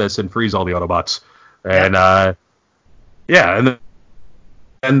the process and frees all the Autobots. And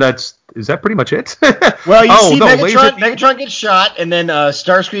and is that pretty much it? Well, you see Megatron gets shot, and then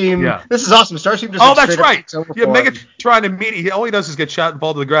Starscream. Yeah. This is awesome. Starscream just. Oh, that's right. Yeah, Megatron immediately. All he does is get shot and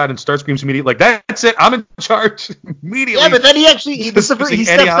fall to the ground, and Starscream's immediately like, "That's it. I'm in charge." Immediately. Yeah, but then he steps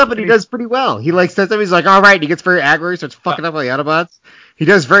up and he does pretty well. He like steps up. He's like, "All right." He gets very angry, starts fucking up all the Autobots. He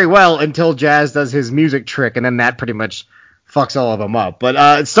does very well until Jazz does his music trick, and then that pretty much fucks all of them up. But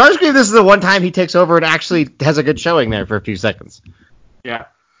Starscream, this is the one time he takes over and actually has a good showing there for a few seconds. Yeah.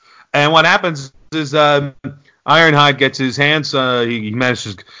 And what happens is Ironhide gets his hands, he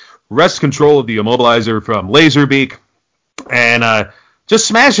manages to wrest control of the Immobilizer from Laserbeak, and just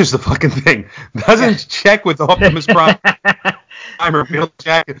smashes the fucking thing. Doesn't check with Optimus Prime or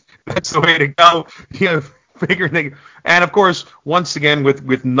Wheeljack. That's the way to go. Figuring, and of course, once again,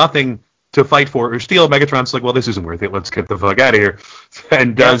 with nothing to fight for or steal, Megatron's like, well, this isn't worth it. Let's get the fuck out of here.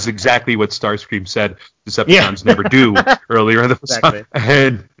 And does exactly what Starscream said Decepticons never do earlier in the exactly.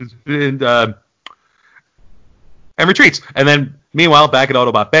 and retreats. And then, meanwhile, back at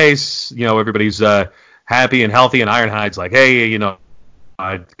Autobot Base, everybody's happy and healthy, and Ironhide's like, hey, can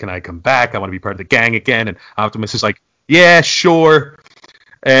I come back? I want to be part of the gang again. And Optimus is like, yeah, sure.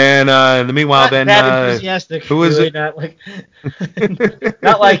 And in the meanwhile, not then that enthusiastic. Who is it? Not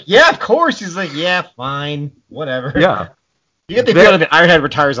like, yeah, of course. He's like, yeah, fine, whatever. Yeah. You get the feeling that Ironhide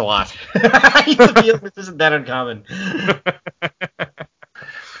retires a lot. You get the feeling this isn't that uncommon.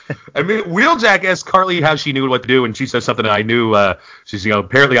 I mean, Wheeljack asked Carly how she knew what to do, and she says something that I knew. She's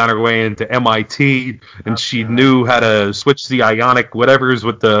apparently on her way into MIT, and she knew how to switch the ionic whatevers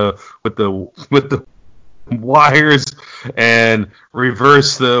with the wires and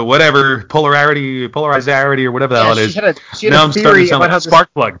reverse the whatever polarizarity or whatever the hell it is. She had a theory about how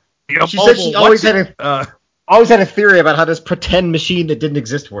spark plug. She said she always had a theory about how this pretend machine that didn't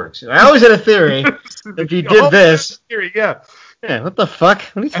exist works. I always had a theory if you did this. Theory, yeah. Yeah, what the fuck?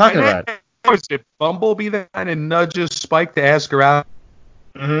 What are you talking about? Did Bumblebee then and nudges Spike to ask her out?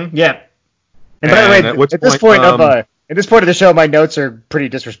 Mm-hmm. Yeah. And by the way, at this point of the show, my notes are pretty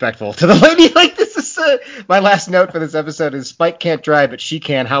disrespectful to the lady. Like, this is my last note for this episode is Spike can't drive, but she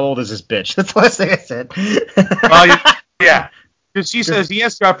can. How old is this bitch? That's the last thing I said. Well, yeah. Because she says he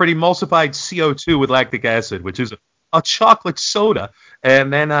has to offer emulsified CO2 with lactic acid, which is a chocolate soda.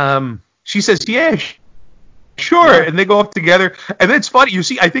 And then she says, yeah, sure. Yeah. And they go off together. And then it's funny. You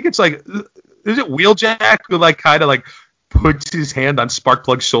see, I think it's like, is it Wheeljack who kind of puts his hand on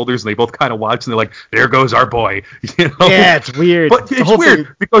Sparkplug's shoulders, and they both kind of watch, and they're like, there goes our boy. Yeah, it's weird. But it's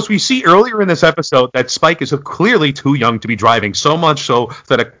weird because we see earlier in this episode that Spike is clearly too young to be driving, so much so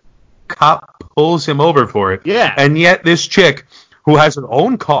that a cop pulls him over for it. Yeah. And yet this chick who has her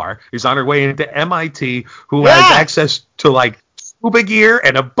own car is on her way into MIT, who has access to scuba gear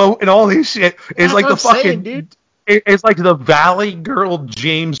and a boat and all this shit, is like the fucking dude. It's like the Valley Girl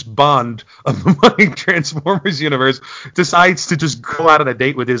James Bond of the fucking Transformers universe decides to just go out on a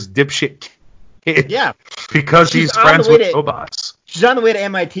date with his dipshit kid. Yeah. Because he's friends with robots. She's on the way to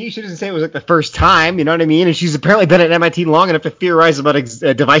MIT. She doesn't say it was the first time, you know what I mean? And she's apparently been at MIT long enough to theorize about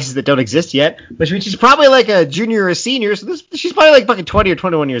devices that don't exist yet. Which means she's probably a junior or a senior, so she's probably fucking 20 or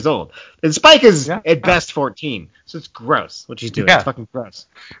 21 years old. And Spike is at best 14, so it's gross what she's doing. Yeah. It's fucking gross.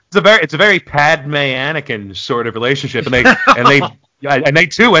 It's a very Padme Anakin sort of relationship, and they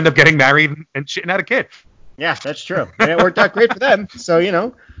too end up getting married and shitting out a kid. Yeah, that's true, and it worked out great for them. So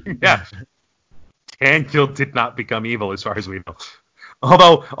Yeah. Daniel did not become evil, as far as we know.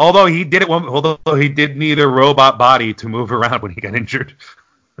 Although he did need a robot body to move around when he got injured.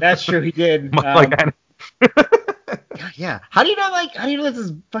 That's true, he did. Yeah. How do you know that's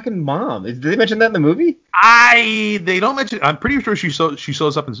his fucking mom? Did they mention that in the movie? They don't mention. I'm pretty sure she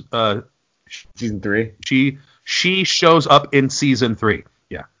shows up in season 3. She shows up in season 3.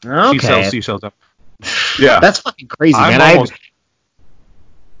 Yeah. Okay. She shows up. Yeah. That's fucking crazy, man.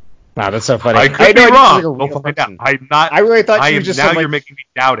 Wow, that's so funny. I could be wrong. We'll find out. I'm not. I really thought you were just now. You're making me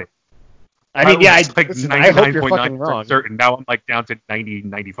doubt it. I mean, yeah. I hope you're fucking wrong. Certain. Now I'm down to 90,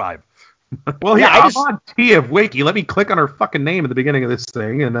 95. Well, yeah, I'm on T of Wiki. Let me click on her fucking name at the beginning of this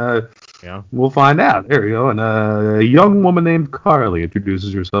thing, and we'll find out. There we go. And a young woman named Carly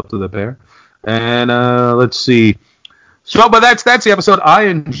introduces herself to the pair. And let's see. So, but that's the episode I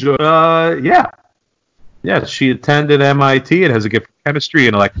enjoyed. Yeah, she attended MIT and has a gift for chemistry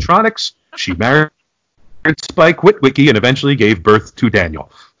and electronics. She married Spike Witwicky and eventually gave birth to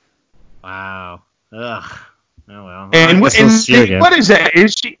Daniel. Wow. Ugh. Oh well. And what is that?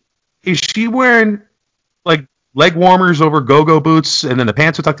 Is she wearing leg warmers over go-go boots and then the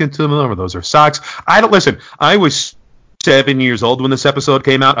pants are tucked into them, or those are socks? I don't listen. I was 7 years old when this episode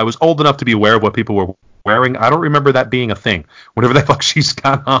came out. I was old enough to be aware of what people were wearing. I don't remember that being a thing. Whatever the fuck she's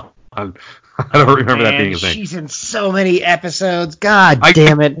got on. I don't remember that being a thing. She's in so many episodes. God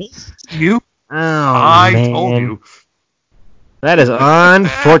damn it. You? Oh, I told you. That is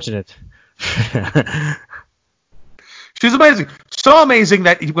unfortunate. She's amazing. So amazing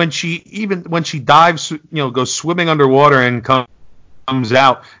that when she dives, goes swimming underwater and comes comes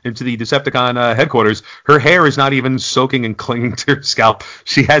out into the Decepticon headquarters, her hair is not even soaking and clinging to her scalp.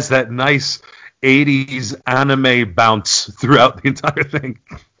 She has that nice 80s anime bounce throughout the entire thing.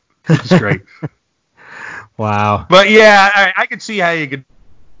 It's great. Wow. But yeah, I could see how you could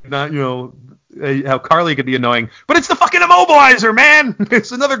not, how Carly could be annoying. But it's the fucking Immobilizer, man.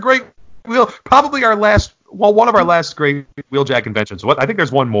 It's another great wheel. Probably one of our last great Wheeljack inventions. I think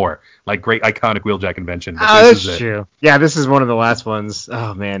there's one more, like great iconic Wheeljack invention. But this is true. Yeah, this is one of the last ones.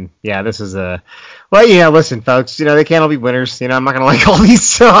 Oh man, yeah, this is a. Well, listen, folks. They can't all be winners. I'm not gonna like all these,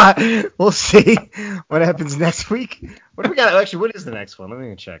 so we'll see what happens next week. What do we got? Actually, what is the next one? Let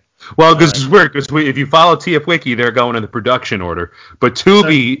me check. Well, because if you follow TF Wiki, they're going in the production order, but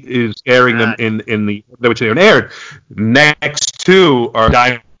Tubi is airing them in the which they aired. Next two are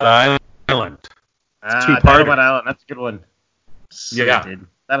Dynamite Island. Dynamite Island. That's a good one. Sweet, yeah, dude.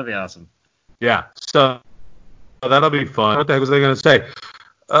 That'll be awesome. Yeah, so that'll be fun. What the heck was I going to say?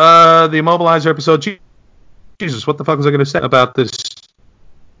 The Immobilizer episode. Jesus, what the fuck was I going to say about this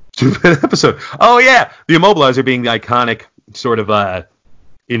stupid episode? Oh yeah, the Immobilizer being the iconic sort of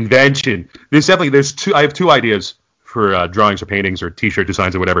invention. There's I have two ideas for drawings or paintings or T-shirt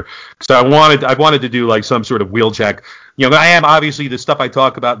designs or whatever. So I wanted to do like some sort of Wheeljack. I am obviously the stuff I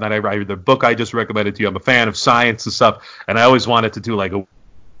talk about, and that I write the book I just recommended to you. I'm a fan of science and stuff, and I always wanted to do like a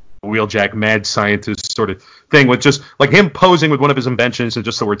Wheeljack mad scientist sort of thing with just like him posing with one of his inventions and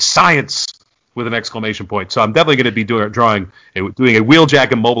just the word science with an exclamation point. So I'm definitely going to be doing a Wheeljack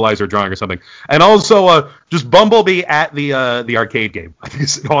Immobilizer drawing or something. And also just Bumblebee at the arcade game. I think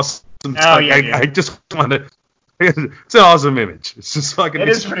it's awesome. Oh, yeah. I just want to. It's an awesome image. It's just fucking. It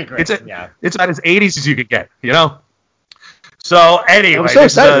is pretty great. It's about as 80s as you could get, So anyway, I'm so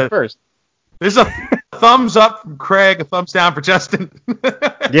excited first. This is a thumbs up from Craig, a thumbs down for Justin.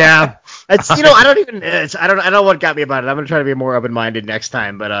 Yeah, it's I don't know what got me about it. I'm gonna try to be more open minded next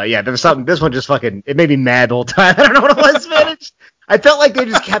time. But yeah, there was something. This one just fucking it made me mad the whole time. I don't know what it was, man. I felt like they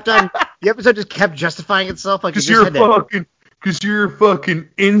just kept on. The episode just kept justifying itself. Like because you're a fucking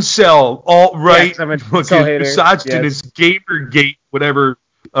incel, alt-right, yeah, fucking misogynist, Gamergate, whatever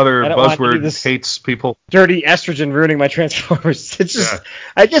other buzzword hates people. Dirty estrogen ruining my Transformers. It's just,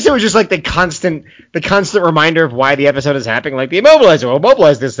 I guess it was just like the constant reminder of why the episode is happening. Like the Immobilizer will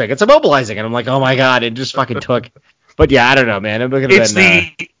immobilize this thing. It's immobilizing, and I'm like, oh my god, it just fucking took. But yeah, I don't know, man. It's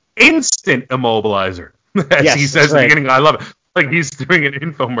the instant immobilizer, as he says at the beginning. I love it. Like he's doing an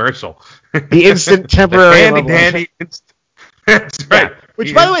infomercial. The instant temporary dandy. That's right. Yeah.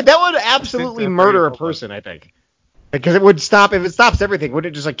 Which, by the way, that would absolutely murder a person, I think. Because it would stop, if it stops everything,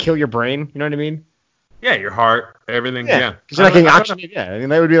 wouldn't it just like kill your brain? You know what I mean? Yeah, your heart, everything. Yeah. Because you're like getting oxygen. Yeah, I mean,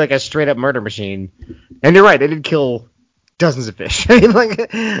 that would be like a straight up murder machine. And you're right, they did kill dozens of fish. I mean, like.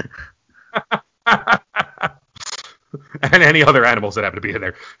 And any other animals that happen to be in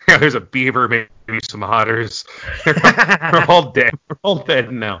there. Yeah, there's a beaver, maybe some otters. We're all dead. We're all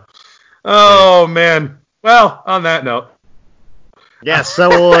dead now. Oh, man. Well, on that note. Yeah, so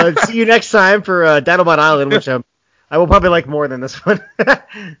we'll see you next time for Dynamite Island, which I will probably like more than this one.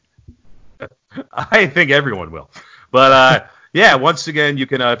 I think everyone will. But yeah, once again, you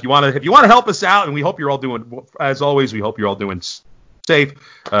can if you want to help us out, and we hope you're all doing, as always, we hope you're all doing safe,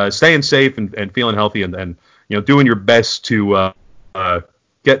 staying safe and feeling healthy, and doing your best to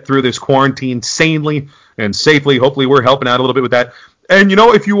get through this quarantine sanely and safely. Hopefully, we're helping out a little bit with that. And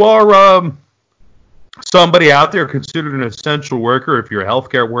if you are somebody out there considered an essential worker, if you're a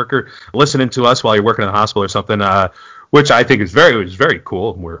healthcare worker, listening to us while you're working in the hospital or something, which I think is very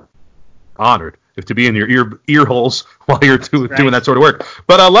cool, and we're honored if to be in your ear holes while you're doing that sort of work.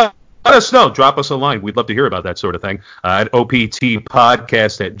 But let us know. Drop us a line. We'd love to hear about that sort of thing at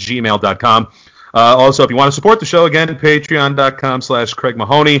optpodcast@gmail.com. Also, if you want to support the show, again, patreon.com/Craig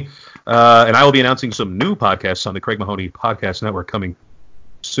Mahoney. And I will be announcing some new podcasts on the Craig Mahoney Podcast Network coming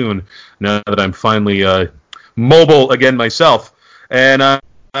soon, now that I'm finally mobile again myself. And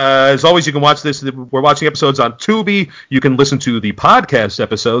as always, you can watch this. We're watching episodes on Tubi. You can listen to the podcast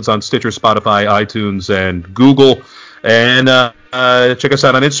episodes on Stitcher, Spotify, iTunes, and Google. And check us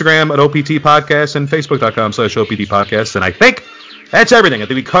out on Instagram at OPT Podcast and Facebook.com/OPT Podcast. And I think that's everything. I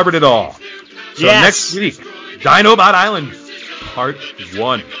think we covered it all. So next week, Dinobot Island, Part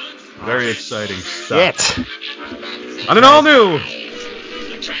 1. Very exciting stuff. On an all-new,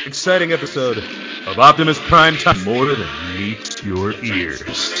 exciting episode of Optimus Prime Time. More than meets your ears.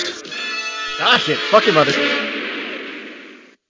 Gosh, it fucking mother.